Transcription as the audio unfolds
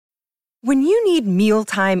When you need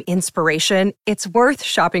mealtime inspiration, it's worth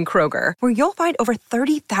shopping Kroger, where you'll find over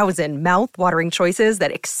 30,000 mouth-watering choices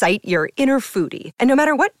that excite your inner foodie. And no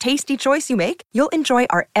matter what tasty choice you make, you'll enjoy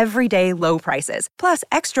our everyday low prices, plus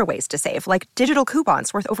extra ways to save, like digital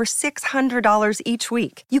coupons worth over $600 each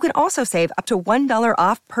week. You can also save up to $1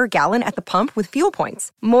 off per gallon at the pump with fuel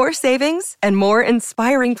points. More savings and more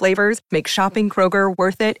inspiring flavors make shopping Kroger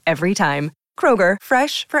worth it every time. Kroger,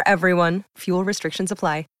 fresh for everyone. Fuel restrictions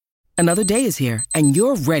apply. Another day is here, and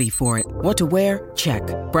you're ready for it. What to wear? Check.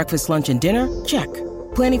 Breakfast, lunch, and dinner? Check.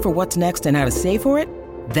 Planning for what's next and how to save for it?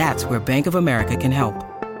 That's where Bank of America can help.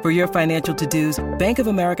 For your financial to-dos, Bank of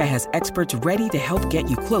America has experts ready to help get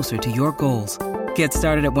you closer to your goals. Get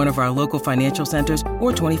started at one of our local financial centers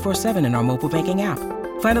or 24/7 in our mobile banking app.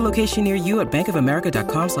 Find a location near you at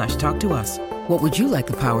bankofamerica.com/talktous. What would you like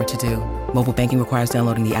the power to do? Mobile banking requires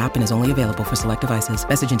downloading the app and is only available for select devices.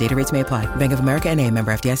 Message and data rates may apply. Bank of America N.A.,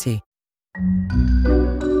 member FDIC.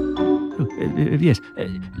 Yes.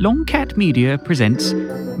 Longcat Media presents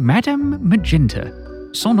Madame Magenta,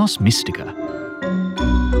 Sonos Mystica.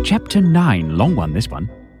 Chapter 9, long one, this one.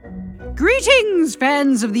 Greetings,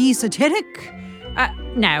 fans of the esoteric.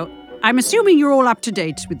 Now, I'm assuming you're all up to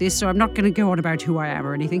date with this, so I'm not going to go on about who I am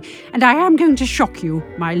or anything. And I am going to shock you,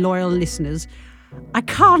 my loyal listeners. I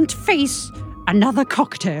can't face another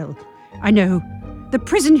cocktail. I know. The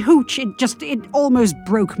prison hooch, it almost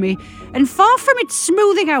broke me. And far from it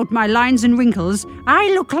smoothing out my lines and wrinkles, I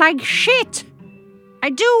look like shit. I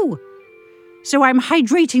do. So I'm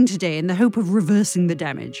hydrating today in the hope of reversing the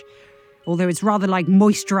damage. Although it's rather like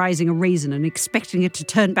moisturising a raisin and expecting it to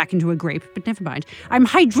turn back into a grape, but never mind. I'm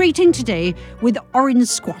hydrating today with orange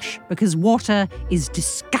squash because water is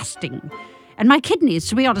disgusting. And my kidneys,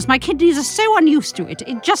 to be honest, my kidneys are so unused to it,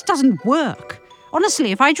 it just doesn't work.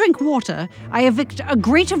 Honestly, if I drink water, I evict a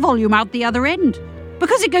greater volume out the other end.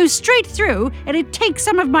 Because it goes straight through and it takes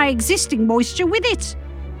some of my existing moisture with it.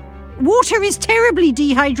 Water is terribly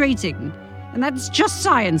dehydrating. And that's just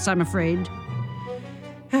science, I'm afraid.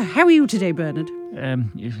 How are you today, Bernard? A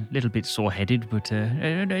little bit sore-headed, but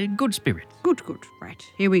good spirit. Good. Right,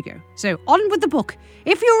 here we go. So, on with the book.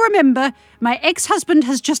 If you remember, my ex-husband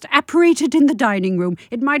has just apparated in the dining room.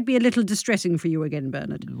 It might be a little distressing for you again,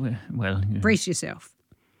 Bernard. Well... Brace yourself.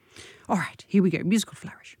 All right, here we go. Musical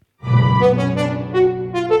flourish.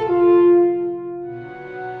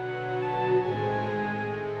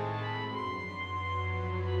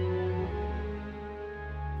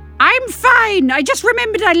 I'm fine. I just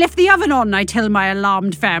remembered I left the oven on, I tell my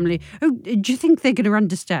alarmed family. Oh, do you think they're going to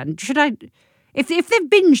understand? Should I... If they've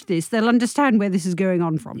binged this, they'll understand where this is going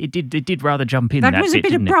on from. It did rather jump in, that that was bit, a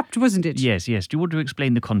bit didn't abrupt, wasn't it? Yes. Do you want to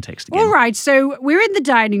explain the context again? All right, so we're in the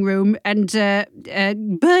dining room, and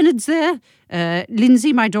Bernard's there,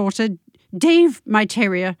 Lindsay, my daughter, Dave, my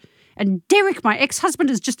terrier, and Derek, my ex-husband,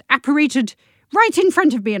 has just apparated right in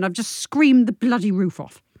front of me, and I've just screamed the bloody roof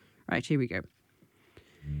off. Right, here we go.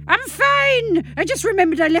 I'm fine! I just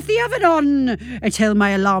remembered I left the oven on, I tell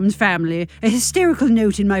my alarmed family, a hysterical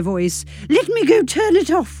note in my voice. Let me go turn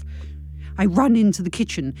it off. I run into the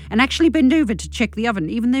kitchen and actually bend over to check the oven,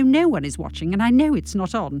 even though no one is watching and I know it's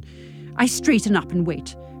not on. I straighten up and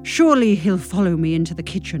wait. Surely he'll follow me into the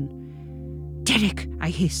kitchen. Derek,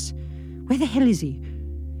 I hiss. Where the hell is he?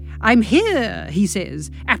 I'm here, he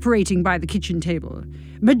says, apparating by the kitchen table.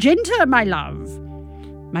 Magenta, my love.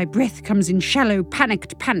 My breath comes in shallow,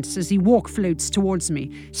 panicked pants as he walk floats towards me,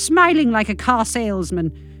 smiling like a car salesman.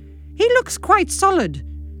 He looks quite solid.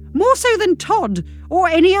 More so than Todd or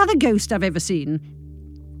any other ghost I've ever seen.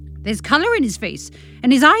 There's colour in his face,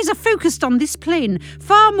 and his eyes are focused on this plane,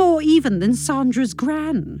 far more even than Sandra's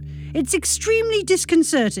gran. It's extremely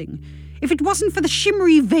disconcerting. If it wasn't for the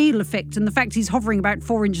shimmery veil effect and the fact he's hovering about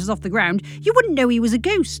 4 inches off the ground, you wouldn't know he was a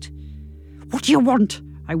ghost. What do you want?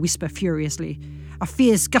 I whisper furiously. A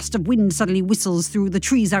fierce gust of wind suddenly whistles through the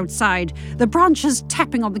trees outside, the branches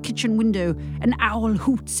tapping on the kitchen window. An owl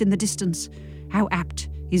hoots in the distance. How apt.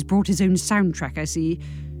 He's brought his own soundtrack, I see.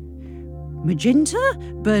 Magenta?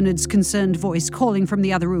 Bernard's concerned voice calling from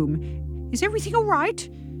the other room. Is everything all right?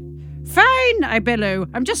 Fine, I bellow.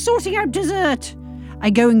 I'm just sorting out dessert.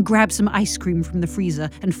 I go and grab some ice cream from the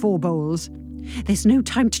freezer and 4 bowls. There's no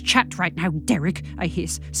time to chat right now, Derek, I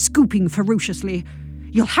hiss, scooping ferociously.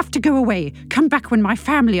 You'll have to go away. Come back when my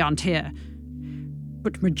family aren't here.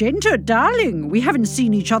 But Magenta, darling, we haven't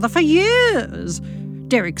seen each other for years.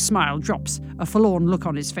 Derek's smile drops, a forlorn look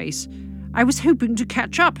on his face. I was hoping to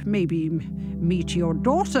catch up, maybe meet your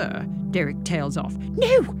daughter. Derek tails off.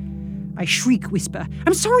 No! I shriek whisper.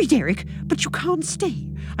 I'm sorry, Derek, but you can't stay.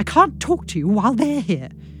 I can't talk to you while they're here.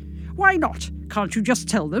 Why not? Can't you just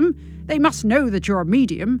tell them? They must know that you're a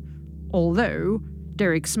medium. Although,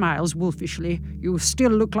 Derek smiles wolfishly, you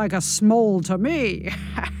still look like a small to me.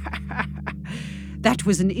 That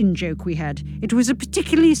was an in-joke we had. It was a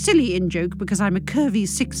particularly silly in-joke because I'm a curvy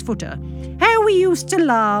 6-footer. How we used to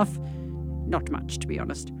laugh. Not much, to be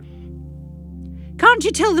honest. Can't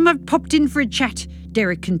you tell them I've popped in for a chat?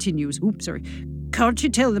 Derek continues. Can't you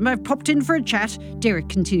tell them I've popped in for a chat? Derek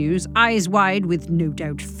continues, eyes wide with no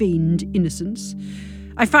doubt feigned innocence.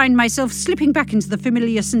 I find myself slipping back into the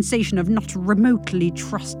familiar sensation of not remotely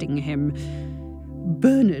trusting him.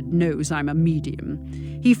 Bernard knows I'm a medium.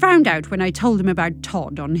 He found out when I told him about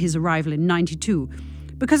Todd on his arrival in 92,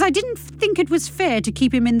 because I didn't think it was fair to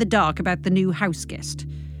keep him in the dark about the new house guest.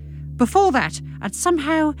 Before that, I'd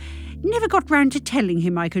somehow never got round to telling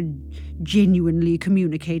him I could genuinely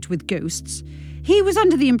communicate with ghosts. He was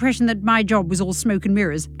under the impression that my job was all smoke and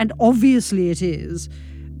mirrors, and obviously it is.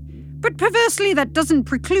 But perversely, that doesn't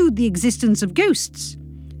preclude the existence of ghosts.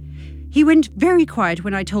 He went very quiet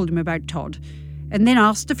when I told him about Todd, and then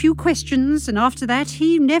asked a few questions, and after that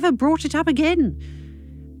he never brought it up again.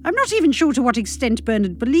 I'm not even sure to what extent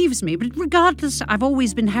Bernard believes me, but regardless, I've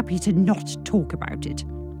always been happy to not talk about it.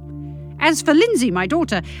 As for Lindsay, my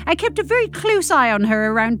daughter, I kept a very close eye on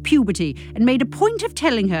her around puberty and made a point of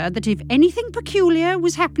telling her that if anything peculiar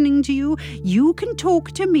was happening to you, you can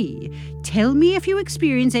talk to me. Tell me if you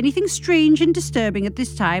experience anything strange and disturbing at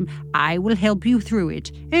this time. I will help you through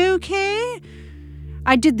it. Okay?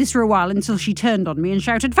 I did this for a while until she turned on me and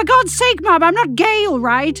shouted, "For God's sake, Mum, I'm not gay, all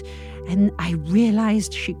right?" And I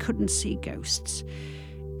realised she couldn't see ghosts.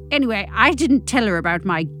 Anyway, I didn't tell her about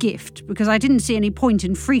my gift because I didn't see any point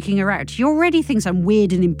in freaking her out. She already thinks I'm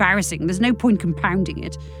weird and embarrassing. There's no point compounding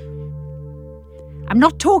it. I'm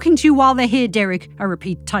not talking to you while they're here, Derek, I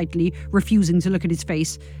repeat tightly, refusing to look at his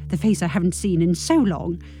face, the face I haven't seen in so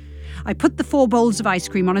long. I put the 4 bowls of ice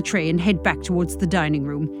cream on a tray and head back towards the dining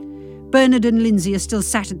room. Bernard and Lindsay are still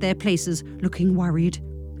sat at their places, looking worried.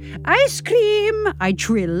 "Ice cream!" I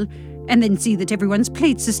trill, and then see that everyone's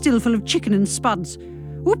plates are still full of chicken and spuds.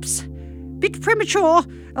 Oops, bit premature.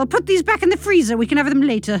 I'll put these back in the freezer. We can have them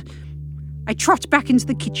later. I trot back into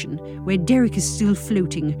the kitchen, where Derek is still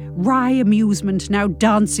floating, wry amusement now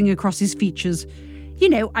dancing across his features. You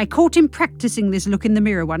know, I caught him practicing this look in the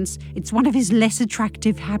mirror once. It's one of his less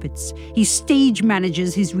attractive habits. He stage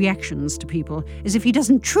manages his reactions to people, as if he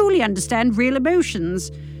doesn't truly understand real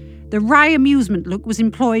emotions. The wry amusement look was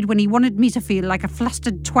employed when he wanted me to feel like a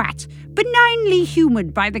flustered twat, benignly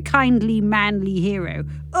humoured by the kindly, manly hero.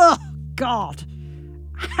 Oh, God!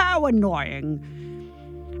 How annoying!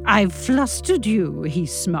 "I've flustered you," he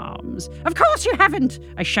smarms. "Of course you haven't,"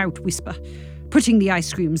 I shout whisper, putting the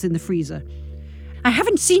ice creams in the freezer. "I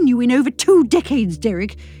haven't seen you in over 2 decades,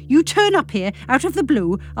 Derek. You turn up here out of the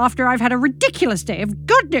blue after I've had a ridiculous day of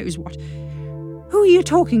God knows what." "Who are you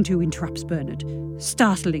talking to?" interrupts Bernard,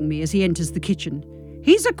 startling me as he enters the kitchen.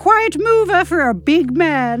 "He's a quiet mover for a big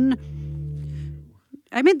man."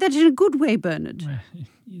 I meant that in a good way, Bernard.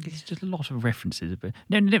 There's just a lot of references, but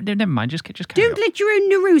no, never mind. Just carry Don't on. let your own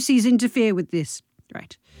neuroses interfere with this.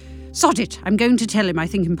 Right. Sod it. I'm going to tell him, I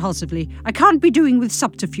think impulsively. I can't be doing with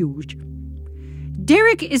subterfuge.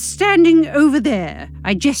 "Derek is standing over there."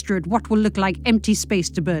 I gesture at what will look like empty space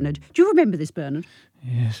to Bernard. Do you remember this, Bernard?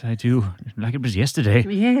 Yes, I do. Like it was yesterday.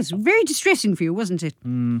 Yes, very distressing for you, wasn't it?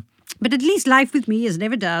 But at least life with me is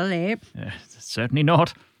never dull, eh? Certainly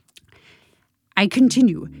not. I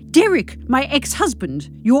continue. "Derek, my ex-husband,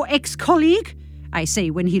 your ex-colleague?" I say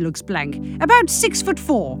when he looks blank. "About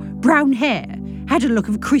 6'4", brown hair, had a look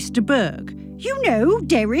of Chris de Burgh. You know,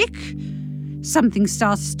 Derek." Something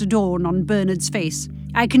starts to dawn on Bernard's face.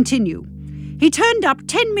 I continue. "He turned up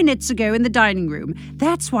 10 minutes ago in the dining room.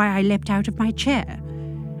 That's why I leapt out of my chair.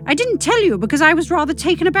 I didn't tell you because I was rather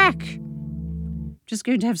taken aback." Just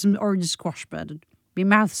going to have some orange squash, Bernard. My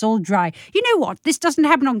mouth's all dry. You know what? This doesn't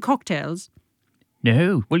happen on cocktails.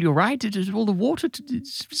 No. Well, you're right. It is all the water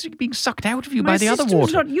it's being sucked out of you by the other My water.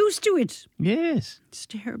 system's not used to it. Yes. It's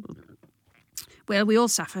terrible. Well, we all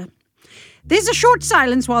suffer. There's a short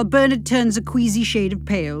silence while Bernard turns a queasy shade of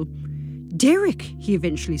pale. "Derek," he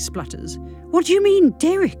eventually splutters. "What do you mean,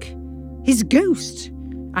 Derek? His ghost?"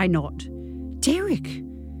 I nod. "Derek?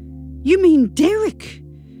 You mean Derek?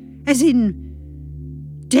 As in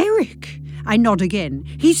Derek?" I nod again.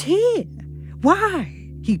 "He's here. Why?"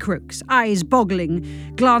 he croaks, eyes boggling,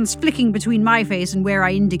 glance flicking between my face and where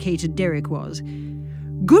I indicated Derek was.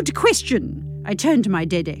 "Good question." I turn to my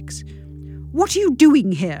dead ex. "What are you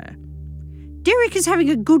doing here?" Derek is having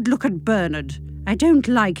a good look at Bernard. I don't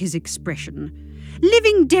like his expression.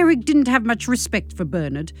 Living Derek didn't have much respect for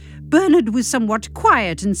Bernard. Bernard was somewhat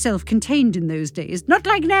quiet and self-contained in those days. Not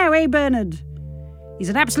like now, eh, Bernard? He's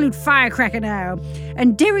an absolute firecracker now.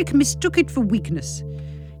 And Derek mistook it for weakness.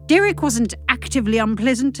 Derek wasn't actively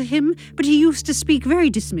unpleasant to him, but he used to speak very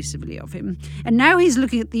dismissively of him. And now he's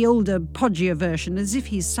looking at the older, podgier version as if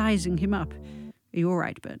he's sizing him up. Are you all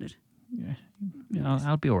right, Bernard? Yeah,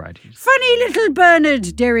 I'll be all right. Funny little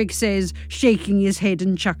Bernard, Derek says, shaking his head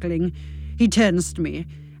and chuckling. He turns to me.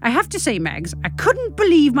 I have to say, Mags, I couldn't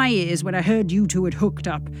believe my ears when I heard you two had hooked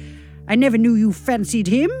up. I never knew you fancied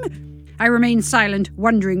him. I remain silent,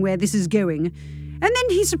 wondering where this is going. And then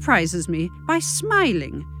he surprises me by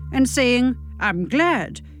smiling and saying, I'm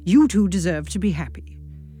glad. You two deserve to be happy.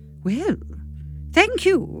 Well, thank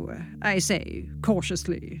you, I say,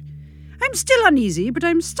 cautiously. I'm still uneasy, but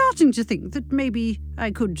I'm starting to think that maybe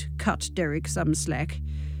I could cut Derek some slack.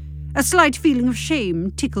 A slight feeling of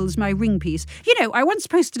shame tickles my ring piece. You know, I once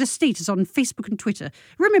posted a status on Facebook and Twitter.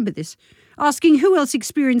 Remember this? Asking who else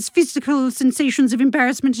experienced physical sensations of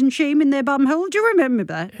embarrassment and shame in their bumhole. Do you remember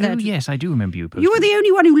that? Oh, yes, I do remember you posting. You were the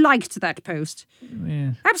only one who liked that post.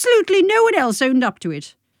 Yeah. Absolutely no one else owned up to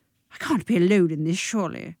it. I can't be alone in this,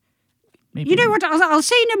 surely. Maybe. You know what? I'll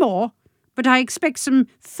say no more. But I expect some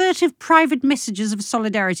furtive private messages of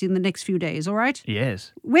solidarity in the next few days, all right?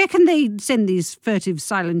 Yes. Where can they send these furtive,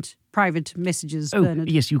 silent, private messages, Bernard?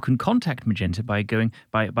 Yes, you can contact Magenta by going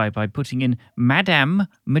by putting in Madame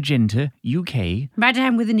Magenta UK.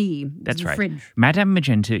 Madame with an E. That's right. French. Madame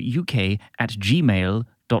Magenta UK at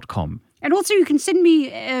gmail.com. And also you can send me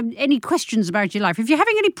any questions about your life. If you're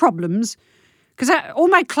having any problems, because all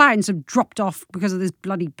my clients have dropped off because of this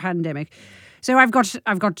bloody pandemic. So I've got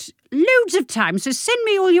loads of time. So send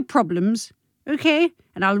me all your problems, okay?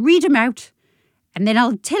 And I'll read them out, and then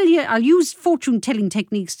I'll tell you. I'll use fortune-telling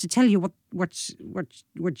techniques to tell you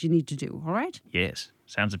what you need to do. All right? Yes,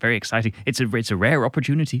 sounds very exciting. It's a rare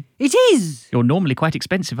opportunity. It is. You're normally quite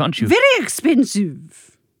expensive, aren't you? Very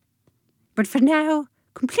expensive. But for now,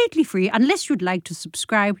 completely free, unless you'd like to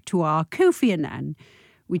subscribe to our Ko-fi Annan,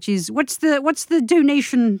 which is, what's the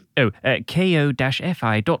donation?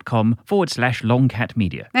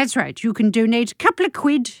 ko-fi.com/longcatmedia. That's right. You can donate a couple of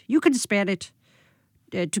quid. You can spare it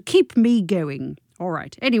to keep me going. All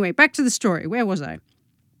right. Anyway, back to the story. Where was I?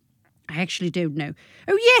 I actually don't know.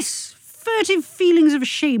 Oh, yes. Furtive feelings of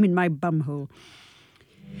shame in my bumhole.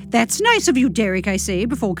 That's nice of you, Derek, I say,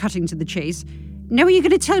 before cutting to the chase. Now are you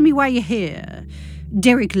going to tell me why you're here?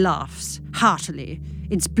 Derek laughs heartily.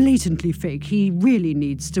 It's blatantly fake. He really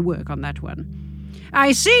needs to work on that one.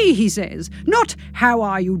 I see, he says. Not, how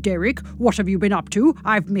are you, Derek? What have you been up to?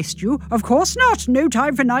 I've missed you. Of course not. No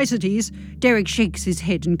time for niceties. Derek shakes his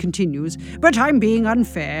head and continues. But I'm being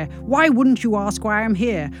unfair. Why wouldn't you ask why I'm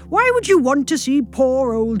here? Why would you want to see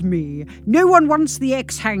poor old me? No one wants the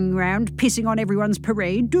ex hanging around, pissing on everyone's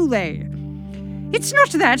parade, do they? It's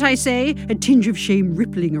not that, I say, a tinge of shame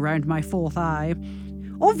rippling around my fourth eye.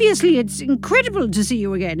 Obviously, it's incredible to see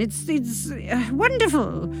you again. It's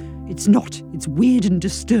wonderful. It's not. It's weird and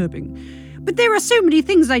disturbing. But there are so many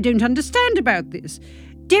things I don't understand about this.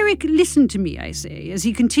 Derek, listen to me, I say, as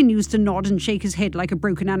he continues to nod and shake his head like a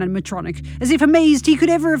broken animatronic, as if amazed he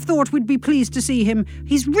could ever have thought we'd be pleased to see him.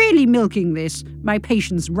 He's really milking this. My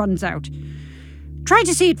patience runs out. Try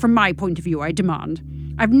to see it from my point of view, I demand.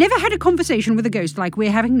 I've never had a conversation with a ghost like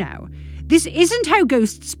we're having now. This isn't how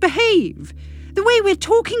ghosts behave. The way we're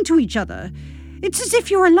talking to each other, it's as if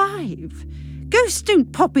you're alive. Ghosts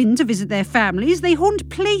don't pop in to visit their families. They haunt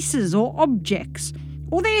places or objects.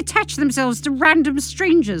 Or they attach themselves to random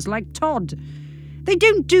strangers like Todd. They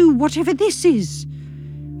don't do whatever this is.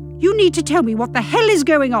 You need to tell me what the hell is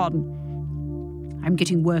going on. I'm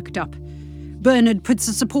getting worked up. Bernard puts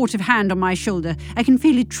a supportive hand on my shoulder. I can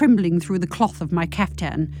feel it trembling through the cloth of my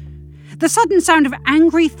caftan. The sudden sound of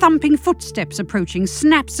angry, thumping footsteps approaching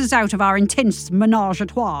snaps us out of our intense menage a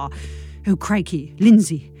trois. Oh, crikey,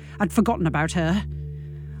 Lindsay. I'd forgotten about her.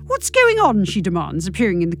 What's going on, she demands,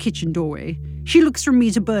 appearing in the kitchen doorway. She looks from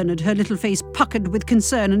me to Bernard, her little face puckered with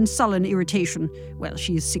concern and sullen irritation. Well,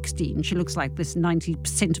 she is 16. She looks like this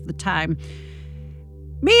 90% of the time.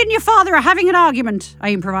 Me and your father are having an argument,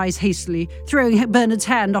 I improvise hastily, throwing Bernard's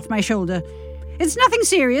hand off my shoulder. It's nothing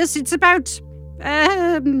serious. It's about...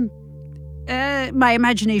 my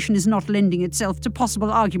imagination is not lending itself to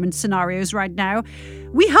possible argument scenarios right now.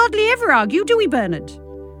 We hardly ever argue, do we, Bernard?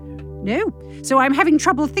 No, so I'm having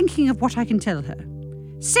trouble thinking of what I can tell her.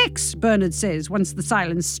 Sex, Bernard says, once the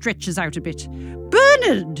silence stretches out a bit.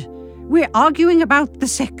 Bernard! We're arguing about the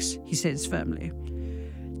sex, he says firmly.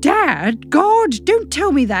 Dad, God, don't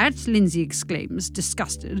tell me that, Lindsay exclaims,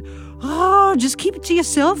 disgusted. Oh, just keep it to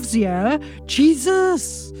yourself, Zia.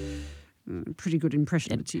 Jesus. Pretty good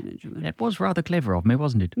impression of a teenager there. That was rather clever of me,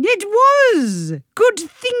 wasn't it? It was! Good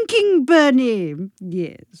thinking, Bernie.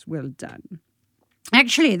 Yes, well done.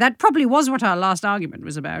 Actually, that probably was what our last argument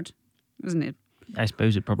was about, wasn't it? I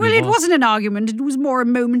suppose it probably was. Well, it wasn't an argument. It was more a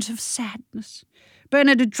moment of sadness.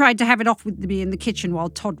 Bernard had tried to have it off with me in the kitchen while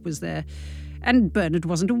Todd was there. And Bernard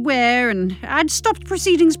wasn't aware, and I'd stopped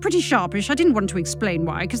proceedings pretty sharpish. I didn't want to explain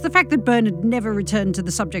why, because the fact that Bernard never returned to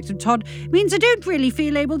the subject of Todd means I don't really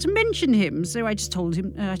feel able to mention him. So I just told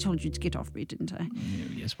him, I told you to get off me, didn't I?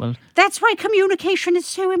 Yes, well... That's why communication is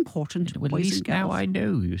so important, Well, at boys least and girls. now I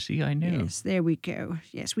know, you see, I know. Yes, there we go.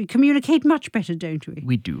 Yes, we communicate much better, don't we?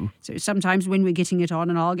 We do. So sometimes when we're getting it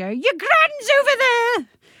on and I'll go, your gran's over there!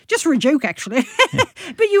 Just for a joke, actually.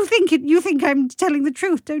 But you think I'm telling the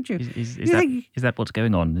truth, don't you? Is that what's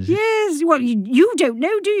going on? Is it? Yes, well, you don't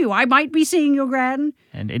know, do you? I might be seeing your gran.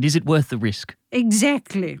 And is it worth the risk?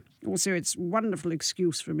 Exactly. Also, it's a wonderful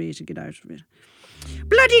excuse for me to get out of it.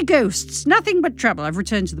 Bloody ghosts, nothing but trouble. I've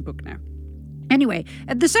returned to the book now. Anyway,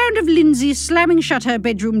 at the sound of Lindsay slamming shut her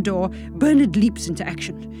bedroom door, Bernard leaps into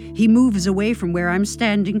action. He moves away from where I'm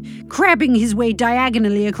standing, crabbing his way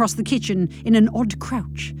diagonally across the kitchen in an odd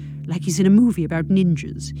crouch, like he's in a movie about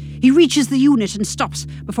ninjas. He reaches the unit and stops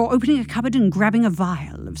before opening a cupboard and grabbing a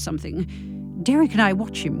vial of something. Derek and I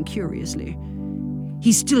watch him curiously.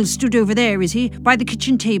 He's still stood over there, is he? By the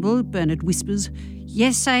kitchen table, Bernard whispers.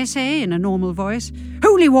 Yes, I say, in a normal voice.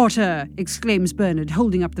 Holy water! Exclaims Bernard,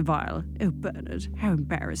 holding up the vial. Oh, Bernard, how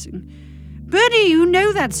embarrassing. Bernie, you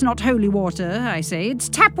know that's not holy water, I say. It's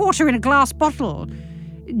tap water in a glass bottle.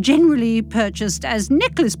 Generally purchased as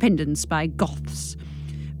necklace pendants by goths.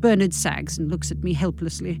 Bernard sags and looks at me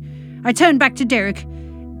helplessly. I turn back to Derek.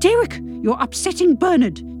 Derek, you're upsetting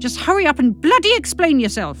Bernard. Just hurry up and bloody explain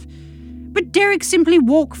yourself. But Derek simply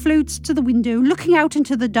floats to the window, looking out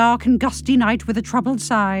into the dark and gusty night with a troubled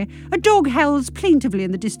sigh. A dog howls plaintively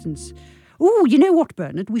in the distance. Ooh, you know what,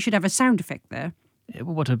 Bernard? We should have a sound effect there.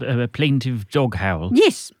 What, a plaintive dog howl?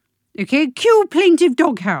 Yes. Okay, cue plaintive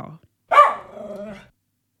dog howl.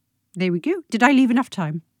 There we go. Did I leave enough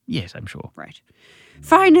time? Yes, I'm sure. Right.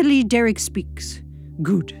 Finally, Derek speaks.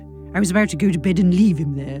 Good. I was about to go to bed and leave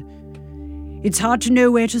him there. It's hard to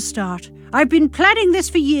know where to start. I've been planning this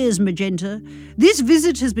for years, Magenta. This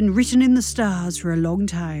visit has been written in the stars for a long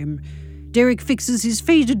time. Derek fixes his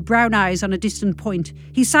faded brown eyes on a distant point.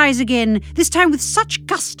 He sighs again, this time with such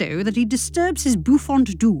gusto that he disturbs his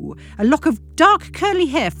bouffant doux. A lock of dark curly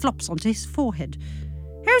hair flops onto his forehead.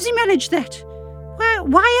 How's he managed that?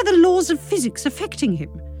 Why are the laws of physics affecting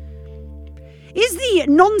him? Is the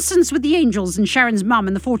nonsense with the angels and Sharon's mum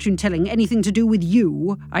and the fortune-telling anything to do with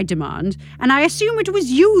you, I demand, and I assume it was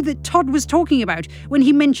you that Todd was talking about when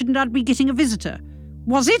he mentioned I'd be getting a visitor.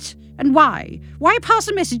 Was it? And why? Why pass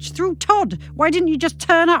a message through Todd? Why didn't you just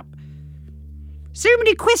turn up? So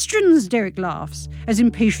many questions, Derek laughs, as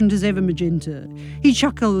impatient as ever Magenta. He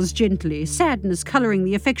chuckles gently, sadness colouring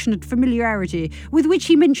the affectionate familiarity with which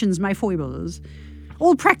he mentions my foibles.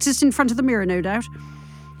 All practised in front of the mirror, no doubt.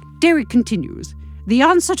 Derek continues. The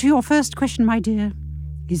answer to your first question, my dear,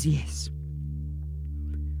 is yes.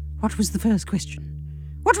 What was the first question?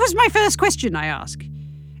 What was my first question, I ask?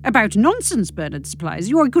 About nonsense, Bernard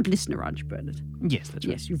supplies. You're a good listener, aren't you, Bernard? Yes, that's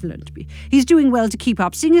right. Yes, you've learned to be. He's doing well to keep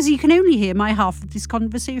up, seeing as he can only hear my half of this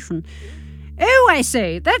conversation. Oh, I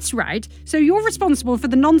say, that's right. So you're responsible for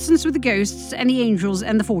the nonsense with the ghosts and the angels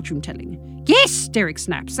and the fortune-telling. Yes, Derek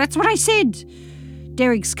snaps. That's what I said.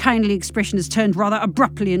 Derek's kindly expression has turned rather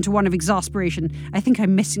abruptly into one of exasperation. I think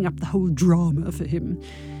I'm messing up the whole drama for him.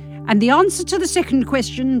 And the answer to the second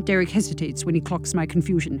question, Derek hesitates when he clocks my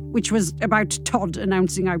confusion, which was about Todd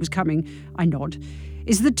announcing I was coming, I nod,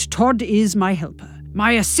 is that Todd is my helper,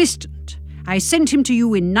 my assistant. I sent him to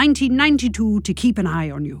you in 1992 to keep an eye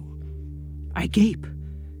on you. I gape.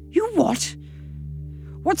 You what?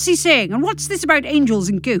 What's he saying, and what's this about angels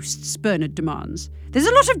and ghosts, Bernard demands. There's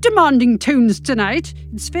a lot of demanding tones tonight.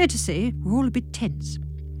 It's fair to say we're all a bit tense.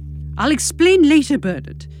 I'll explain later,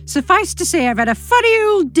 Bernard. Suffice to say I've had a funny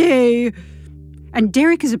old day. And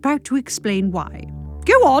Derek is about to explain why.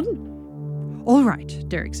 Go on. All right,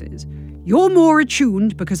 Derek says. You're more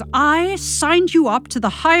attuned because I signed you up to the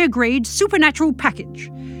higher grade supernatural package.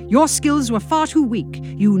 Your skills were far too weak.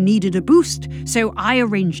 You needed a boost, so I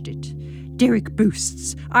arranged it. Derek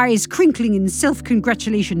boasts, eyes crinkling in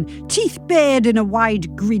self-congratulation, teeth bared in a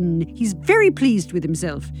wide grin. He's very pleased with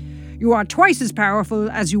himself. You are twice as powerful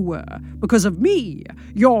as you were. Because of me.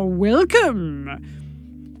 You're welcome.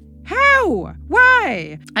 How?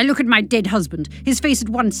 Why? I look at my dead husband, his face at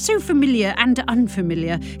once so familiar and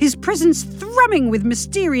unfamiliar, his presence thrumming with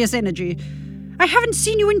mysterious energy. I haven't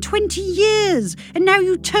seen you in 20 years, and now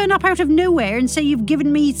you turn up out of nowhere and say you've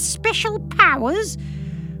given me special powers?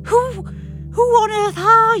 Who Who on earth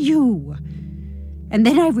are you? And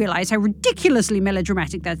then I realise how ridiculously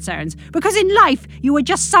melodramatic that sounds, because in life you are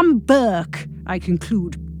just some Burke, I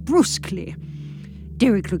conclude brusquely.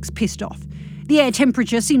 Derek looks pissed off. The air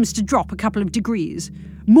temperature seems to drop a couple of degrees.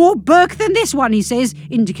 More Burke than this one, he says,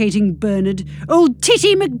 indicating Bernard. Old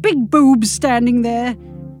Titty McBigboobs standing there.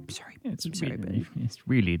 Sorry, Bernard. It's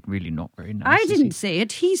really, really not very nice. I didn't say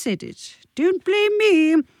it, he said it. Don't blame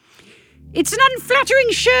me. It's an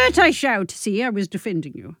unflattering shirt, I shout. See, I was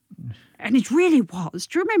defending you. And it really was.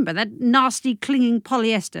 Do you remember that nasty, clinging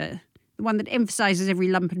polyester? The one that emphasises every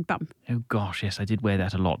lump and bump. Oh, gosh, yes, I did wear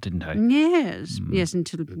that a lot, didn't I? Yes,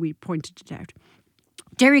 until we pointed it out.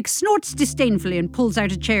 Derek snorts disdainfully and pulls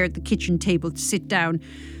out a chair at the kitchen table to sit down.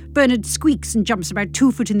 Bernard squeaks and jumps about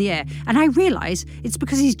 2 foot in the air, and I realise it's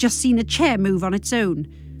because he's just seen a chair move on its own.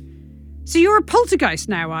 So you're a poltergeist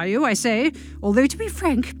now, are you? I say, although to be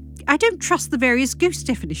frank, I don't trust the various ghost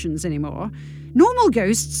definitions anymore. Normal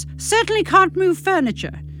ghosts certainly can't move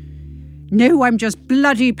furniture. No, I'm just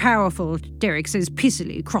bloody powerful, Derek says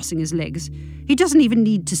pissily, crossing his legs. He doesn't even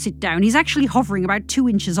need to sit down. He's actually hovering about 2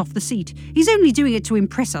 inches off the seat. He's only doing it to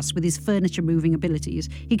impress us with his furniture-moving abilities.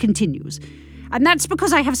 He continues. And that's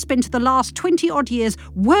because I have spent the last 20-odd years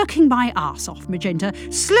working my arse off, Magenta,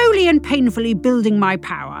 slowly and painfully building my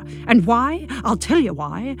power. And why? I'll tell you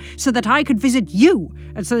why. So that I could visit you,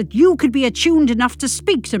 and so that you could be attuned enough to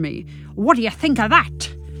speak to me. What do you think of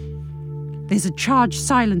that? There's a charged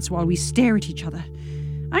silence while we stare at each other.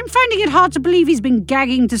 I'm finding it hard to believe he's been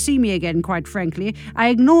gagging to see me again, quite frankly. I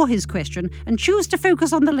ignore his question and choose to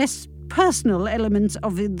focus on the less personal elements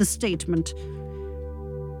of the statement.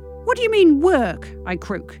 What do you mean, work? I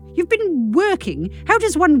croak. You've been working. How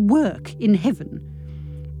does one work in heaven?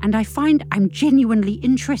 And I find I'm genuinely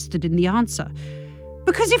interested in the answer.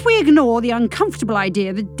 Because if we ignore the uncomfortable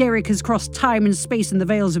idea that Derek has crossed time and space in the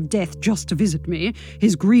veils of death just to visit me,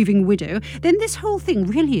 his grieving widow, then this whole thing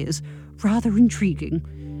really is rather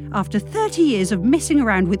intriguing. After 30 years of messing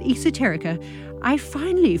around with esoterica, I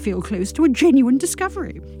finally feel close to a genuine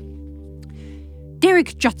discovery.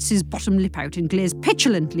 Derek juts his bottom lip out and glares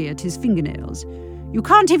petulantly at his fingernails. You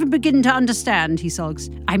can't even begin to understand, he sulks.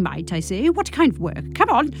 I might, I say. What kind of work? Come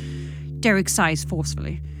on. Derek sighs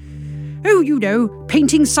forcefully. Oh, you know,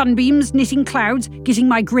 painting sunbeams, knitting clouds, getting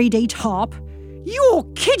my grade 8 harp. You're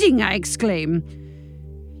kidding, I exclaim.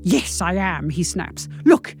 Yes, I am, he snaps.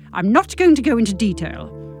 Look, I'm not going to go into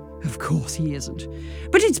detail. Of course he isn't.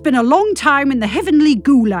 But it's been a long time in the heavenly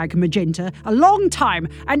gulag, Magenta. A long time.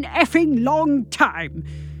 An effing long time.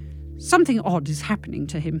 Something odd is happening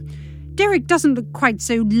to him. Derek doesn't look quite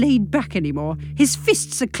so laid back anymore. His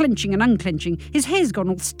fists are clenching and unclenching. His hair's gone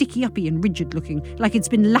all sticky-uppy and rigid-looking, like it's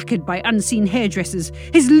been lacquered by unseen hairdressers.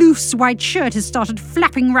 His loose white shirt has started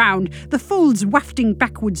flapping round, the folds wafting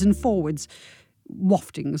backwards and forwards.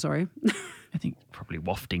 Wafting, sorry. I think probably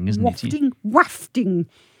wafting, isn't it? Wafting.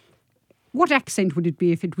 What accent would it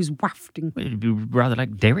be if it was wafting? Well, it'd be rather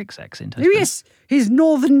like Derek's accent, I Oh, suppose. yes, his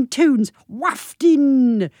northern tones.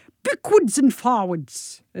 Wafting. Backwards and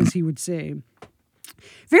forwards, as he would say.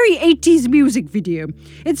 Very 80s music video.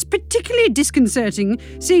 It's particularly disconcerting,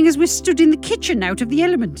 seeing as we're stood in the kitchen out of the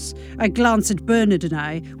elements. I glance at Bernard and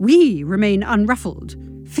I. We remain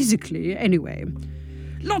unruffled. Physically, anyway.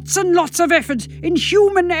 Lots and lots of effort,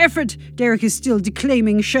 inhuman effort, Derek is still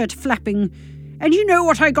declaiming, shirt flapping. And you know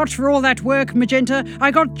what I got for all that work, Magenta? I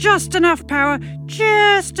got just enough power,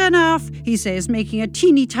 just enough, he says, making a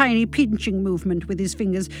teeny-tiny pinching movement with his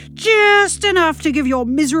fingers. Just enough to give your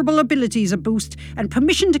miserable abilities a boost and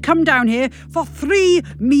permission to come down here for 3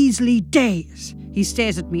 measly days. He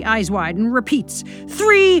stares at me, eyes wide, and repeats,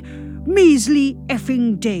 3 measly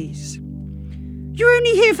effing days. You're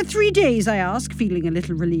only here for 3 days, I ask, feeling a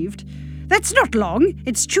little relieved. That's not long.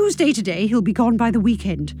 It's Tuesday today. He'll be gone by the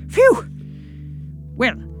weekend. Phew!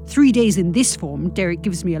 Well, 3 days in this form, Derek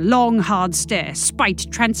gives me a long, hard stare, spite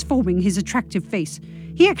transforming his attractive face.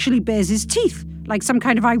 He actually bares his teeth, like some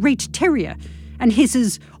kind of irate terrier, and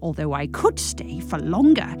hisses, although I could stay for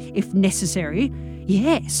longer, if necessary.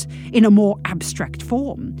 Yes, in a more abstract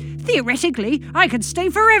form. Theoretically, I could stay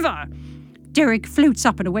forever. Derek floats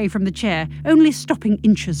up and away from the chair, only stopping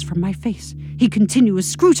inches from my face. He continues,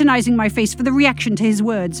 scrutinizing my face for the reaction to his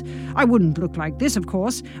words. I wouldn't look like this, of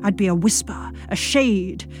course. I'd be a whisper, a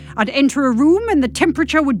shade. I'd enter a room and the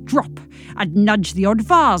temperature would drop. I'd nudge the odd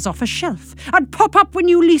vase off a shelf. I'd pop up when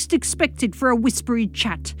you least expect it for a whispery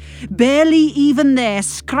chat. Barely even there,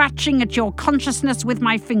 scratching at your consciousness with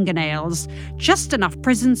my fingernails. Just enough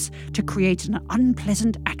presence to create an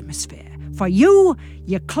unpleasant atmosphere. For you,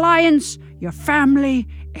 your clients, your family,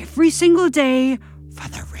 every single day, for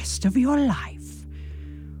the rest of your life.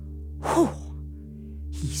 Whew.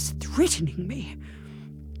 He's threatening me.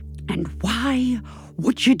 And why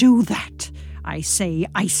would you do that? I say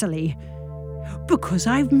icily. Because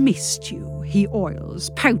I've missed you, he oils,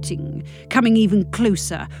 pouting, coming even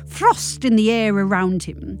closer, frost in the air around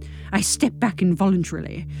him. I step back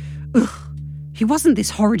involuntarily. Ugh, he wasn't this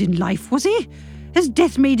horrid in life, was he? Has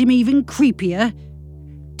death made him even creepier?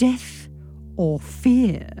 Death or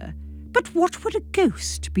fear? But what would a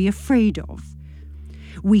ghost be afraid of?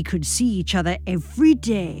 We could see each other every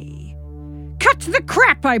day. Cut the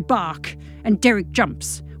crap, I bark, and Derek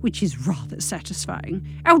jumps, which is rather satisfying.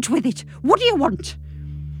 Out with it! What do you want?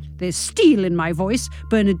 There's steel in my voice.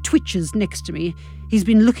 Bernard twitches next to me. He's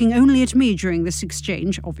been looking only at me during this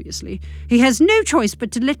exchange, obviously. He has no choice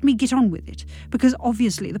but to let me get on with it, because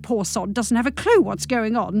obviously the poor sod doesn't have a clue what's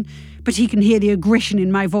going on. But he can hear the aggression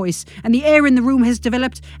in my voice, and the air in the room has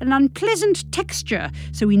developed an unpleasant texture,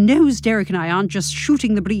 so he knows Derek and I aren't just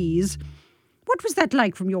shooting the breeze. What was that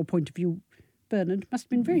like from your point of view, Bernard? Must have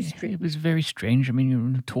been very strange. It was very strange. I mean,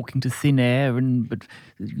 you're talking to thin air, but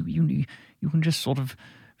you can just sort of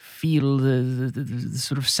feel the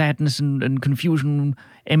sort of sadness and confusion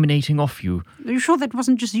emanating off you. Are you sure that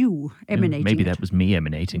wasn't just you emanating? Maybe that was me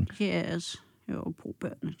emanating. Yes. Oh, poor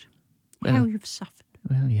Bernard. Well, How you've suffered.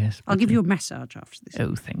 Well, yes. I'll give you a massage after this.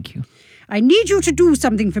 Oh, thank you. I need you to do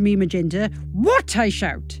something for me, Magenta. What? I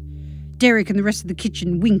shout. Derek and the rest of the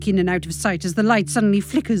kitchen wink in and out of sight as the light suddenly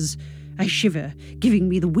flickers. I shiver, giving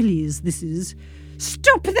me the willies, this is.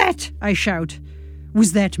 Stop that! I shout.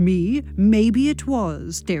 Was that me? Maybe it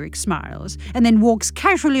was, Derek smiles, and then walks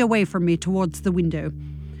casually away from me towards the window.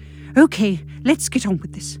 Okay, let's get on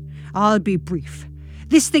with this. I'll be brief.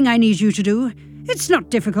 This thing I need you to do, it's not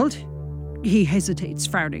difficult. He hesitates,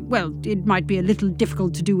 frowning. Well, it might be a little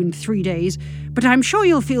difficult to do in 3 days, but I'm sure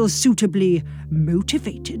you'll feel suitably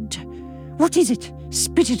motivated. What is it?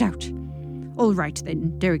 Spit it out. All right,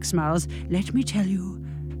 then, Derek smiles. Let me tell you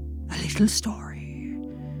a little story.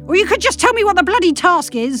 Or you could just tell me what the bloody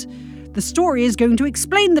task is. The story is going to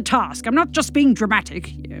explain the task. I'm not just being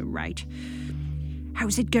dramatic. Yeah, right.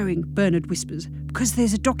 How's it going? Bernard whispers. Because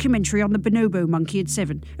there's a documentary on the bonobo monkey at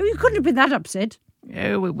 7. Oh, you couldn't have been that upset.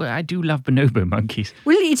 Oh, well, I do love bonobo monkeys.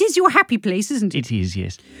 Well, it is your happy place, isn't it? It is,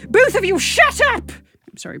 yes. Both of you, shut up!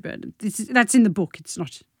 I'm sorry, Bernard. That's in the book. It's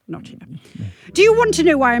not here. Do you want to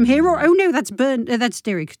know why I'm here? Or oh no, that's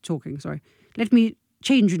Derek talking. Sorry. Let me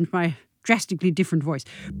change into my drastically different voice.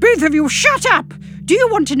 Both of you, shut up! Do you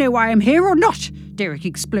want to know why I'm here or not? Derek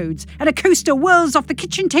explodes, and a coaster whirls off the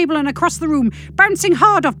kitchen table and across the room, bouncing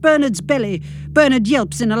hard off Bernard's belly. Bernard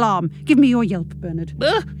yelps in alarm. Give me your yelp, Bernard.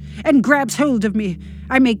 And grabs hold of me.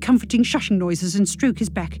 I make comforting shushing noises and stroke his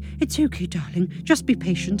back. It's okay, darling. Just be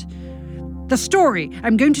patient. The story.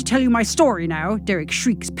 I'm going to tell you my story now, Derek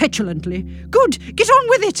shrieks petulantly. Good, get on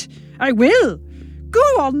with it. I will. Go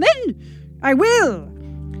on then. I will.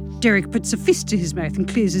 Derek puts a fist to his mouth and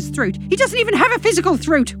clears his throat. He doesn't even have a physical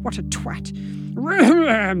throat. What a twat.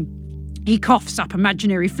 He coughs up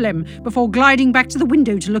imaginary phlegm before gliding back to the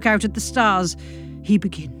window to look out at the stars. He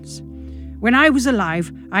begins. When I was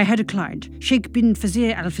alive, I had a client, Sheikh bin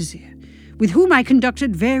Fazir al-Fazir, with whom I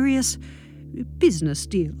conducted various business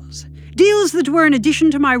deals. Deals that were in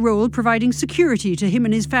addition to my role providing security to him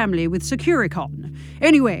and his family with Securicon.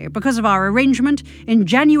 Anyway, because of our arrangement, in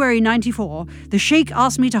January 94, the Sheikh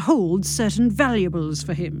asked me to hold certain valuables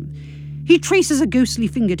for him. He traces a ghostly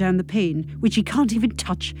finger down the pane, which he can't even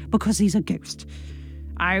touch because he's a ghost.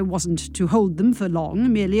 I wasn't to hold them for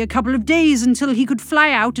long, merely a couple of days until he could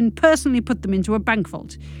fly out and personally put them into a bank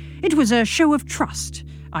vault. It was a show of trust.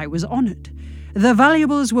 I was honoured. The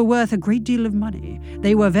valuables were worth a great deal of money.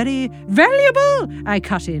 They were very valuable, I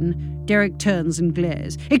cut in. Derek turns and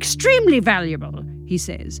glares. Extremely valuable, he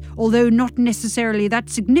says, although not necessarily that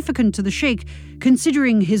significant to the Sheikh,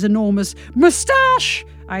 considering his enormous moustache,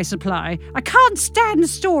 I supply. I can't stand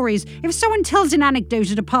stories. If someone tells an anecdote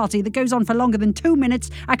at a party that goes on for longer than 2 minutes,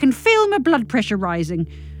 I can feel my blood pressure rising.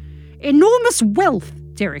 Enormous wealth,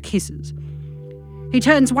 Derek hisses. He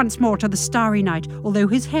turns once more to the starry night, although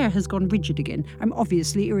his hair has gone rigid again. I'm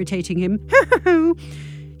obviously irritating him.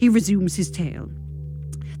 He resumes his tale.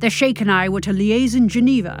 The Sheikh and I were to liaise in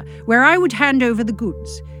Geneva, where I would hand over the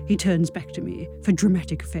goods. He turns back to me for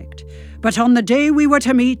dramatic effect. But on the day we were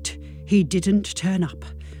to meet, he didn't turn up.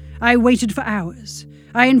 I waited for hours.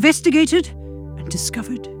 I investigated and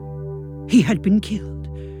discovered he had been killed.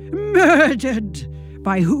 Murdered!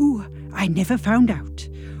 By who? I never found out.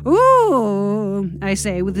 Ooh, I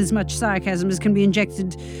say with as much sarcasm as can be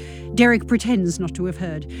injected. Derek pretends not to have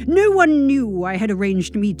heard. No one knew I had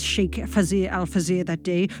arranged to meet Sheikh Fazir Al-Fazir that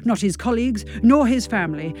day, not his colleagues, nor his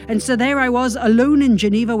family, and so there I was, alone in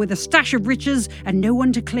Geneva with a stash of riches and no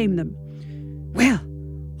one to claim them. Well,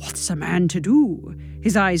 what's a man to do?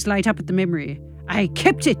 His eyes light up at the memory. I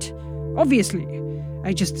kept it, obviously.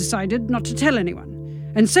 I just decided not to tell anyone.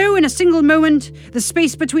 And so, in a single moment, the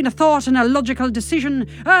space between a thought and a logical decision,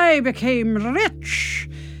 I became rich.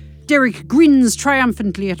 Derek grins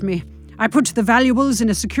triumphantly at me. I put the valuables in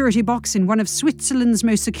a security box in one of Switzerland's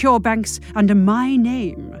most secure banks under my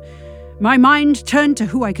name. My mind turned to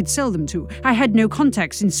who I could sell them to. I had no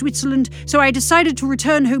contacts in Switzerland, so I decided to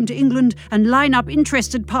return home to England and line up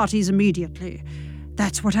interested parties immediately.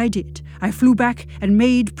 That's what I did. I flew back and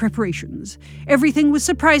made preparations. Everything was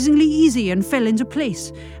surprisingly easy and fell into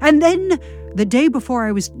place. And then, the day before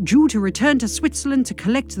I was due to return to Switzerland to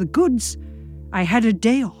collect the goods, I had a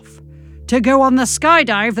day off to go on the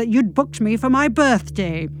skydive that you'd booked me for my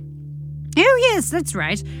birthday. Oh yes, that's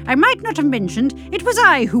right. I might not have mentioned it was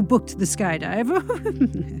I who booked the skydive.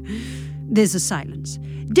 There's a silence.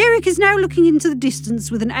 Derek is now looking into the distance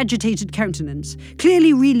with an agitated countenance,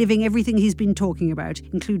 clearly reliving everything he's been talking about,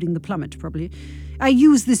 including the plummet, probably. I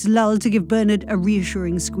use this lull to give Bernard a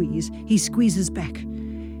reassuring squeeze. He squeezes back.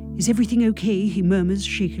 Is everything okay? He murmurs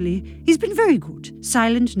shakily. He's been very good,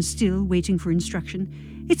 silent and still, waiting for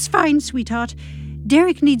instruction. It's fine, sweetheart.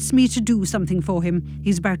 Derek needs me to do something for him.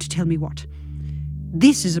 He's about to tell me what.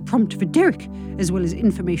 This is a prompt for Derek, as well as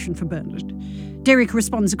information for Bernard. Derek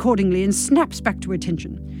responds accordingly and snaps back to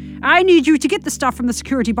attention. I need you to get the stuff from the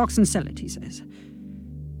security box and sell it, he says.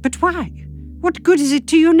 But why? What good is it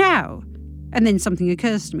to you now? And then something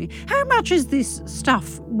occurs to me. How much is this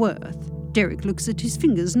stuff worth? Derek looks at his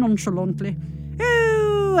fingers nonchalantly.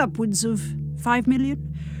 Oh, upwards of 5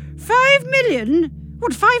 million. 5 million?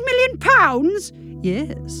 What, 5 million pounds?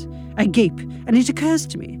 Yes. I gape, and it occurs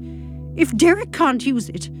to me. If Derek can't use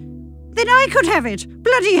it, then I could have it.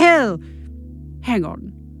 Bloody hell! Hang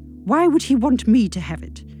on. Why would he want me to have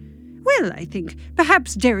it? Well, I think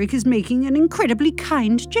perhaps Derek is making an incredibly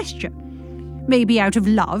kind gesture. Maybe out of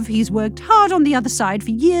love, he's worked hard on the other side for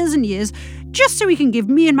years and years, just so he can give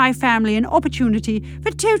me and my family an opportunity for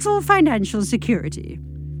total financial security.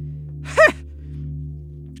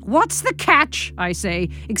 What's the catch? I say,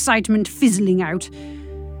 excitement fizzling out.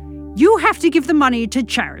 You have to give the money to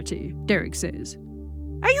charity, Derek says.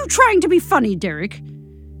 Are you trying to be funny, Derek?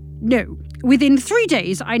 No. Within 3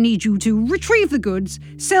 days, I need you to retrieve the goods,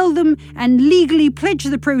 sell them, and legally pledge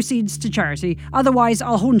the proceeds to charity. Otherwise,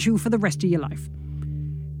 I'll haunt you for the rest of your life.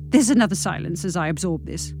 There's another silence as I absorb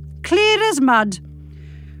this. Clear as mud.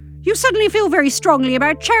 You suddenly feel very strongly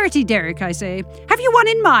about charity, Derek, I say. Have you one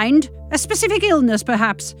in mind? A specific illness,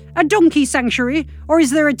 perhaps? A donkey sanctuary? Or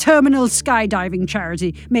is there a terminal skydiving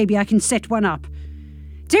charity? Maybe I can set one up.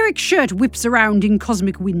 Derek's shirt whips around in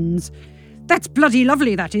cosmic winds. That's bloody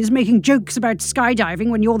lovely, that is, making jokes about skydiving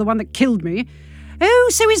when you're the one that killed me. Oh,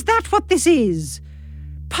 so is that what this is?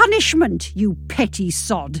 Punishment, you petty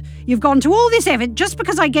sod. You've gone to all this effort just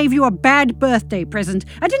because I gave you a bad birthday present.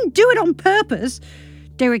 I didn't do it on purpose.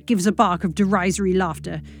 Derek gives a bark of derisory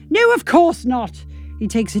laughter. No, of course not. He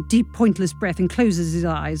takes a deep, pointless breath and closes his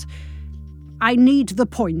eyes. I need the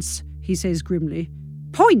points, he says grimly.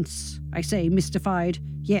 Points, I say, mystified.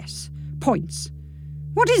 Yes, points.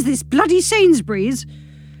 What is this, bloody Sainsbury's?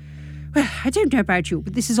 Well, I don't know about you,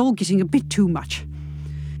 but this is all getting a bit too much.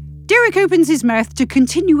 Derek opens his mouth to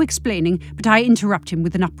continue explaining, but I interrupt him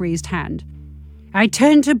with an upraised hand. I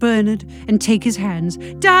turn to Bernard and take his hands.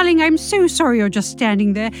 Darling, I'm so sorry you're just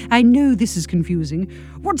standing there. I know this is confusing.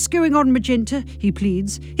 What's going on, Magenta? He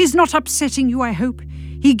pleads. He's not upsetting you, I hope.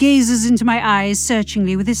 He gazes into my eyes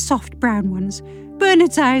searchingly with his soft brown ones.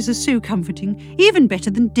 Bernard's eyes are so comforting, even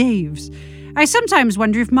better than Dave's. I sometimes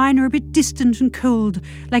wonder if mine are a bit distant and cold,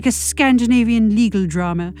 like a Scandinavian legal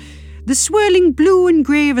drama. The swirling blue and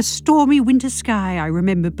grey of a stormy winter sky, I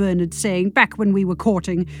remember Bernard saying back when we were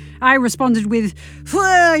courting. I responded with,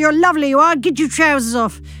 you're lovely, you are, get your trousers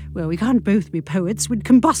off. Well, we can't both be poets, we'd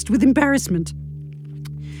combust with embarrassment.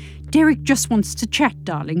 Derek just wants to chat,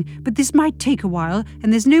 darling, but this might take a while,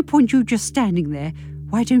 and there's no point you just standing there.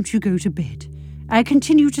 Why don't you go to bed? I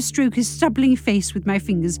continue to stroke his stubbling face with my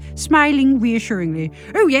fingers, smiling reassuringly.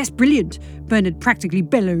 Oh yes, brilliant. Bernard practically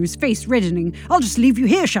bellows, face reddening. I'll just leave you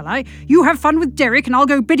here, shall I? You have fun with Derek and I'll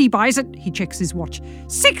go biddy buys at... He checks his watch.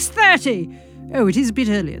 6:30! Oh, it is a bit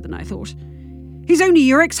earlier than I thought. He's only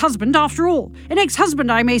your ex-husband after all. An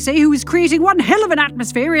ex-husband, I may say, who is creating one hell of an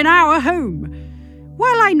atmosphere in our home.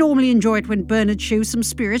 While I normally enjoy it when Bernard shows some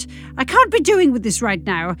spirit, I can't be doing with this right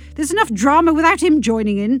now. There's enough drama without him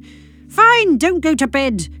joining in. Fine, don't go to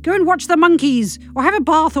bed. Go and watch the monkeys, or have a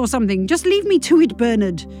bath or something. Just leave me to it,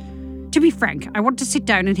 Bernard. To be frank, I want to sit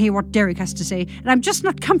down and hear what Derek has to say, and I'm just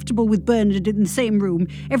not comfortable with Bernard in the same room,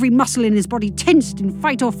 every muscle in his body tensed in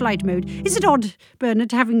fight or flight mode. Is it odd,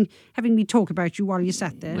 Bernard, having me talk about you while you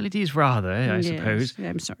sat there? Well, it is rather, I suppose.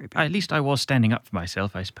 I'm sorry, Bernard. At least I was standing up for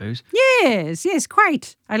myself, I suppose. Yes,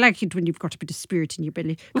 quite. I like it when you've got a bit of spirit in your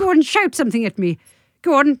belly. Go on, shout something at me.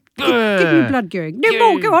 Go on, get me blood going. No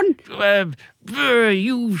more, go on.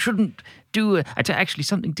 You shouldn't do... Actually,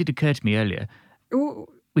 something did occur to me earlier. Oh,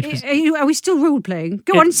 Which was, are we still role-playing?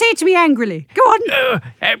 Go on, say it to me angrily. Go on.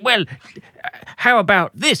 well, how about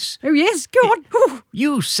this? Oh, yes, go on. Ooh.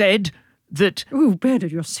 You said that... Oh,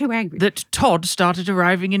 Bernard, you're so angry. That Todd started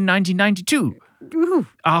arriving in 1992. Ooh.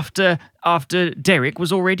 After Derek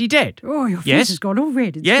was already dead. Oh, your face has gone all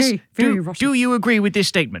red. It's yes? very rotten. Do you agree with this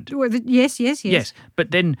statement? Yes. Yes, but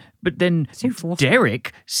then So forceful.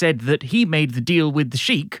 Derek said that he made the deal with the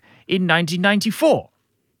Sheik in 1994.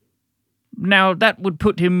 Now, that would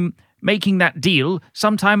put him making that deal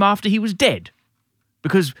sometime after he was dead.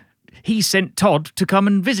 Because he sent Todd to come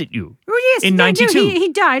and visit you. Oh, yes. In 92. No, he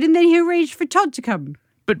died and then he arranged for Todd to come.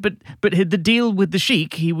 But the deal with the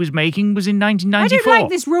Sheik he was making was in 1994. I don't like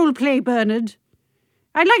this role play, Bernard.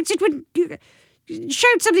 I liked it when you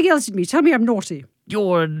shout something else at me. Tell me I'm naughty.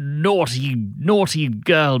 You're a naughty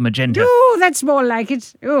girl, Magenta. Oh, that's more like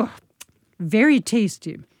it. Oh, very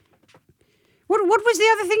tasty. What was the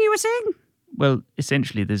other thing you were saying? Well,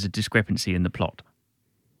 essentially, there's a discrepancy in the plot.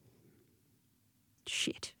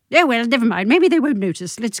 Shit. Oh, well, never mind. Maybe they won't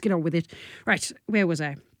notice. Let's get on with it. Right, where was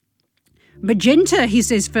I? Magenta, he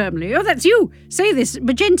says firmly. Oh, that's you. Say this.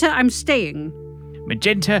 Magenta, I'm staying.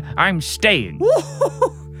 Magenta, I'm staying.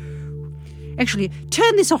 Actually,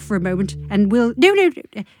 turn this off for a moment and we'll... No.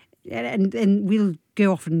 And we'll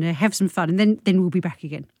go off and have some fun and then we'll be back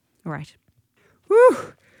again. All right.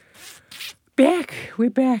 Woo. Back. We're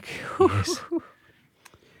back. Yes.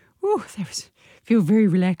 Feel very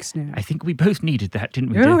relaxed now. I think we both needed that, didn't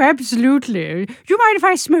we? Oh, dear? absolutely. Do you mind if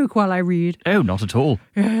I smoke while I read? Oh, not at all.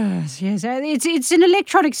 Yes. It's an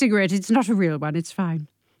electronic cigarette. It's not a real one. It's fine.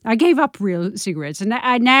 I gave up real cigarettes, and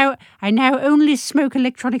I now only smoke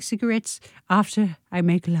electronic cigarettes after I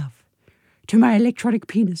make love to my electronic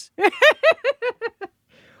penis.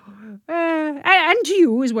 And to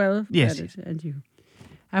you as well. Yes. And you.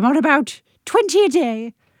 I'm on about 20 a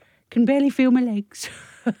day. Can barely feel my legs.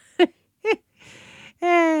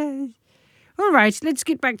 All right, let's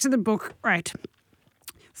get back to the book. Right.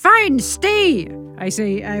 Fine, stay, I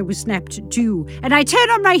say. I was snapped too. And I turn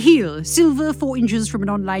on my heel, silver 4 inches from an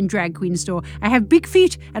online drag queen store. I have big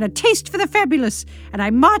feet and a taste for the fabulous. And I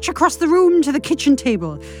march across the room to the kitchen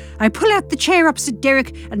table. I pull out the chair opposite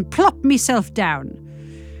Derek and plop myself down.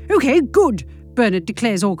 Okay, good, Bernard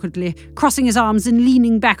declares awkwardly, crossing his arms and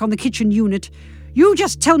leaning back on the kitchen unit. You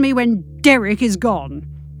just tell me when Derek is gone.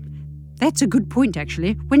 That's a good point,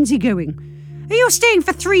 actually. When's he going? Are you staying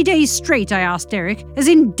for 3 days straight, I asked Derek, as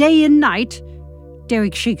in day and night?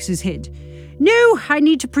 Derek shakes his head. No, I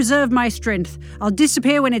need to preserve my strength. I'll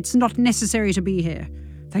disappear when it's not necessary to be here.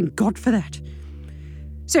 Thank God for that.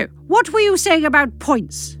 So, what were you saying about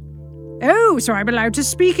points? Oh, so I'm allowed to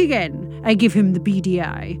speak again. I give him the beady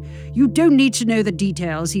eye. You don't need to know the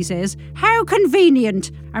details, he says. How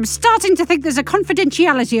convenient. I'm starting to think there's a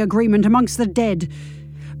confidentiality agreement amongst the dead.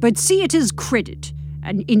 But see it as credit,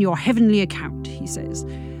 and in your heavenly account, he says.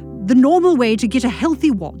 The normal way to get a healthy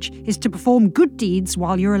watch is to perform good deeds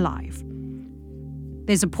while you're alive.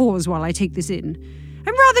 There's a pause while I take this in.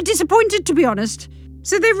 I'm rather disappointed, to be honest.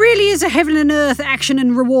 So there really is a heaven and earth action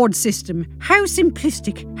and reward system. How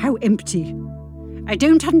simplistic, how empty. I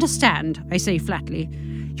don't understand, I say flatly.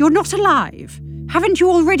 You're not alive. Haven't you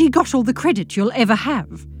already got all the credit you'll ever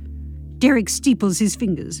have? Derek steeples his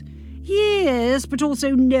fingers. Yes, but also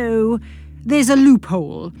no. There's a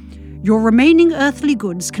loophole. Your remaining earthly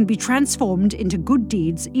goods can be transformed into good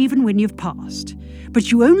deeds even when you've passed.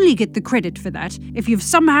 But you only get the credit for that if you've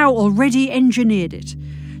somehow already engineered it.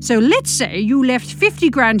 So let's say you left 50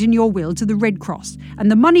 grand in your will to the Red Cross, and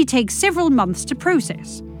the money takes several months to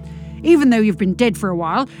process. Even though you've been dead for a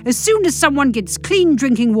while, as soon as someone gets clean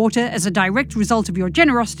drinking water as a direct result of your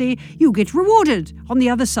generosity, you get rewarded on the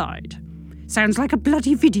other side. Sounds like a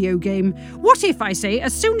bloody video game. What if, I say,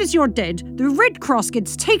 as soon as you're dead, the Red Cross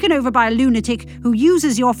gets taken over by a lunatic who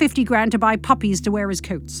uses your 50 grand to buy puppies to wear as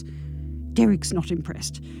coats? Derek's not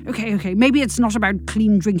impressed. Okay, maybe it's not about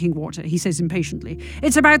clean drinking water, he says impatiently.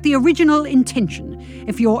 It's about the original intention.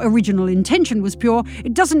 If your original intention was pure,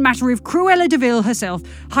 it doesn't matter if Cruella de Vil herself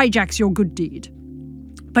hijacks your good deed.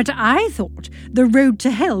 But I thought the road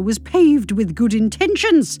to hell was paved with good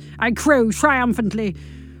intentions, I crow triumphantly.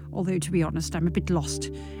 Although, to be honest, I'm a bit lost.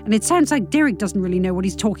 And it sounds like Derek doesn't really know what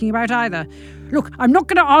he's talking about either. Look, I'm not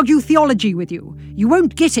going to argue theology with you. You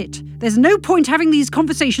won't get it. There's no point having these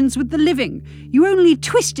conversations with the living. You only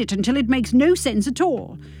twist it until it makes no sense at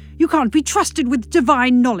all. You can't be trusted with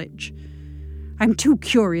divine knowledge. I'm too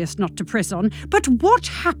curious not to press on, but what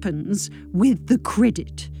happens with the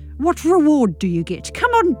credit? What reward do you get?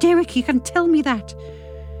 Come on, Derek, you can tell me that.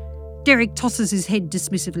 Derek tosses his head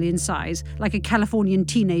dismissively and sighs, like a Californian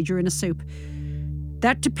teenager in a soap.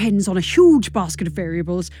 That depends on a huge basket of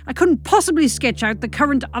variables. I couldn't possibly sketch out the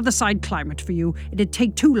current other side climate for you. It'd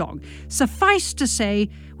take too long. Suffice to say,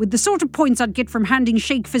 with the sort of points I'd get from handing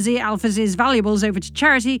Sheikh Fizzy Al-Fizzy's valuables over to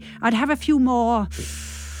charity, I'd have a few more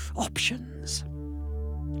options.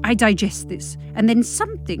 I digest this, and then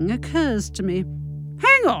something occurs to me.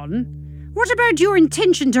 Hang on. What about your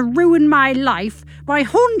intention to ruin my life by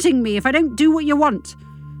haunting me if I don't do what you want?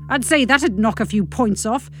 I'd say that'd knock a few points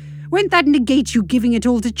off. Won't that negate you giving it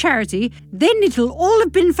all to charity? Then it'll all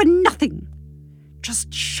have been for nothing.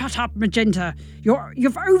 Just shut up, Magenta.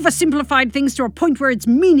 You've oversimplified things to a point where it's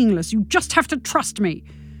meaningless. You just have to trust me.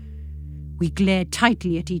 We glare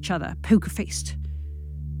tightly at each other, poker-faced.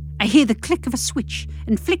 I hear the click of a switch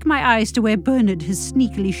and flick my eyes to where Bernard has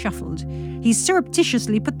sneakily shuffled. He's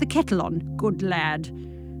surreptitiously put the kettle on. Good lad.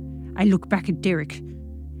 I look back at Derek.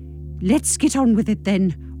 Let's get on with it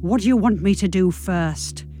then. What do you want me to do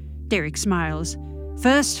first? Derek smiles.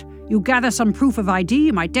 First, you gather some proof of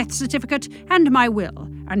ID, my death certificate, and my will.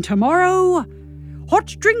 And tomorrow...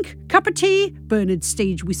 Hot drink, cup of tea, Bernard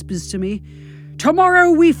stage whispers to me.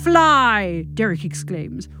 Tomorrow we fly, Derek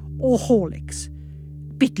exclaims. Or Horlicks.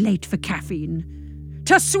 Bit late for caffeine.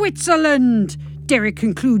 To Switzerland, Derek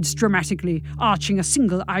concludes dramatically, arching a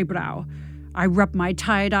single eyebrow. I rub my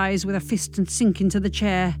tired eyes with a fist and sink into the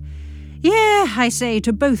chair. Yeah, I say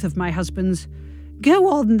to both of my husbands.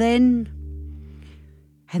 Go on then.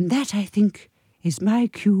 And that, I think, is my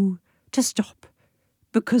cue to stop.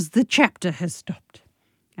 Because the chapter has stopped.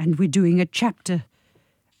 And we're doing a chapter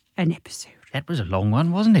an episode. That was a long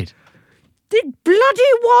one, wasn't it? It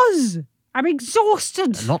bloody was! I'm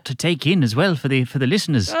exhausted. A lot to take in as well for the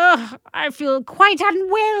listeners. I feel quite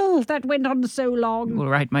unwell. That went on so long. All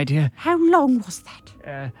right, my dear. How long was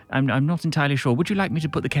that? I'm not entirely sure. Would you like me to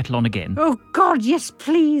put the kettle on again? Oh, God, yes,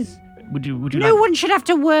 please. Would you No like one should have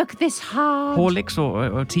to work this hard. Horlicks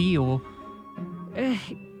or tea or...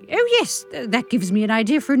 Oh, yes, that gives me an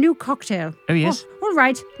idea for a new cocktail. Oh, yes? All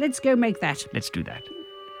right, let's go make that. Let's do that.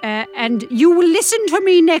 And you will listen to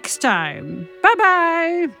me next time.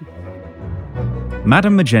 Bye-bye.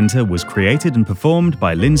 Madame Magenta was created and performed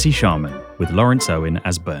by Lindsay Sharman, with Lawrence Owen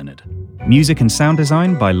as Bernard. Music and sound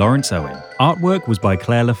design by Lawrence Owen. Artwork was by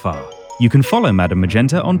Claire Lafar. You can follow Madame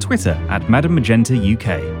Magenta on Twitter at Madame Magenta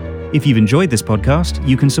UK. If you've enjoyed this podcast,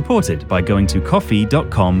 you can support it by going to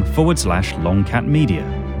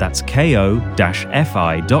ko-fi.com/longcatmedia. That's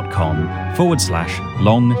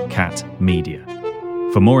ko-fi.com/longcatmedia.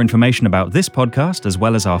 For more information about this podcast, as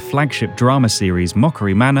well as our flagship drama series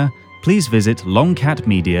Mockery Manor, please visit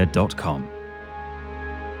longcatmedia.com.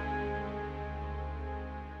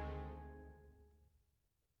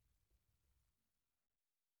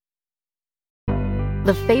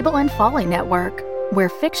 The Fable and Folly Network, where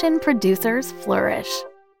fiction producers flourish.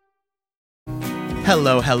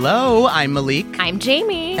 Hello, hello, I'm Malik. I'm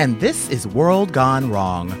Jamie. And this is World Gone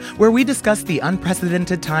Wrong, where we discuss the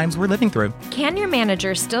unprecedented times we're living through. Can your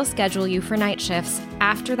manager still schedule you for night shifts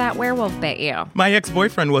after that werewolf bit you? My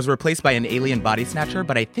ex-boyfriend was replaced by an alien body snatcher,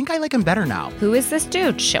 but I think I like him better now. Who is this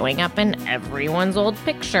dude showing up in everyone's old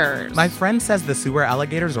pictures? My friend says the sewer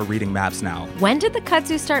alligators are reading maps now. When did the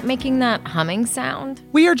kudzu start making that humming sound?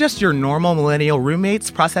 We are just your normal millennial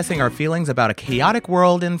roommates processing our feelings about a chaotic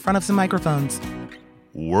world in front of some microphones.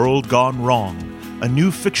 World Gone Wrong, a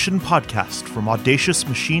new fiction podcast from Audacious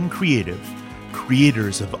Machine Creative,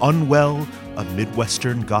 creators of Unwell, a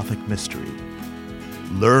Midwestern Gothic mystery.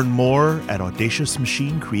 Learn more at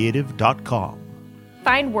audaciousmachinecreative.com.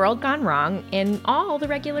 Find World Gone Wrong in all the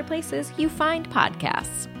regular places you find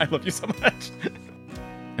podcasts. I love you so much.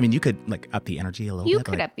 I mean, you could, up the energy a little bit. You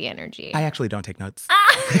could up the energy. I actually don't take notes.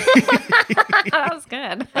 That was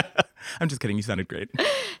good. I'm just kidding. You sounded great.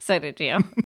 So did you.